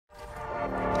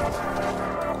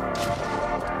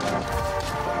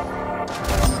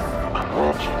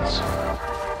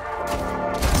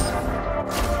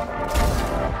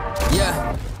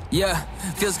Yeah,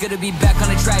 feels good to be back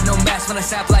on the track, no mask when I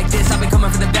snap like this. I've been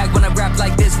coming from the back when I rap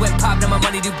like this. Went pop, now my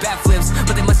money do backflips.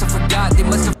 But they must have forgot, they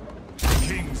must have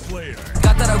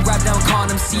got that I rap now, I'm calling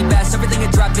them Seabass. Everything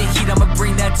I drop in heat, I'ma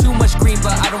bring that. Too much green,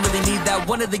 but I don't really need that.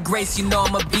 One of the greats, you know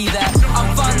I'ma be that. I'm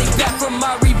finally back from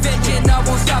my revenge, and I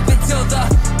won't stop until the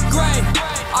grave.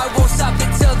 I won't stop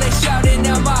until they shouting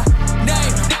out my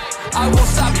name. I won't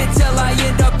stop until I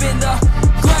end up in the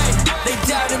grave. They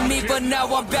doubted me, but now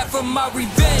I'm back for my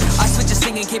revenge. I switched to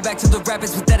singing, came back to the rap.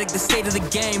 It's pathetic, the state of the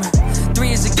game. 3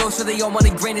 years ago, so they all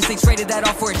wanted greatness. They traded that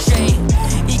off for a chain.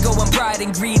 Ego and pride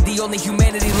and greed, the only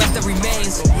humanity left that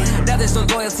remains. Now there's no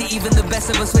loyalty, even the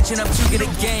best of us switching up to get a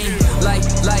game. Like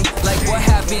what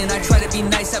happened? I try to be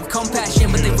nice, have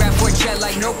compassion, but they rap for a chat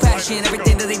like no passion.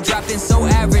 Everything that they drop in so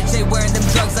average. They wearing them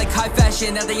drugs like high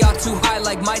fashion. Now they all too high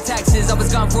like my taxes. I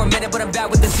was gone for a minute, but I'm back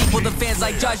with the sequel. The fans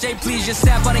like Josh, hey, please just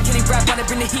snap on it. Can he rap on it?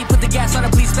 Bring the heat, put the gas on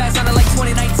it. Please pass on it like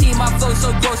 2019. My flow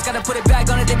so gross, gotta put it back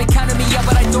on it. They've been counting me out,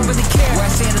 but I don't really care. Where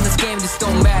I stand in this game just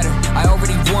don't matter. I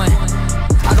already won.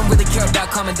 I don't really care about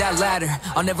climbing that ladder.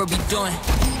 I'll never be done.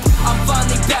 I'm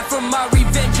finally back from my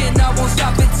revenge, and I won't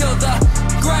stop until the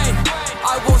grave.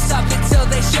 I won't stop until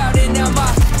they shouting out my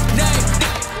name.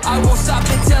 I won't stop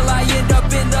until I end up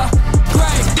in the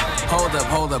grave.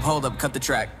 Hold up, cut the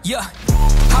track. Yeah.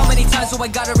 How many times do I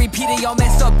gotta repeat it? Y'all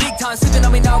messed up big time, sleeping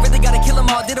on me now, really gotta kill them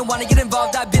all. Didn't wanna get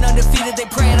involved, I've been undefeated. They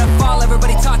praying I fall,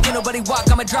 everybody talking, nobody walk.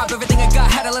 I'ma drop everything I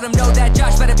got, had to let them know that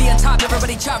Josh better be on top.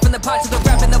 Everybody chop from the pot to the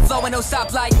rap and the flow, and no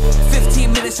stop like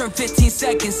 15 minutes from 15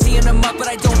 seconds. Seeing them up, but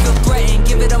I don't feel threatened.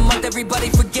 Give it a month, everybody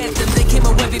forget them. They came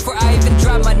away before I even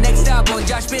dropped my next album.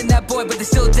 Josh been that boy, but they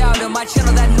still doubt him. I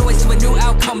channel that noise to a new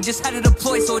outcome. Just had to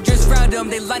deploy, soldiers round him,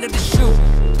 they lined up to shoot.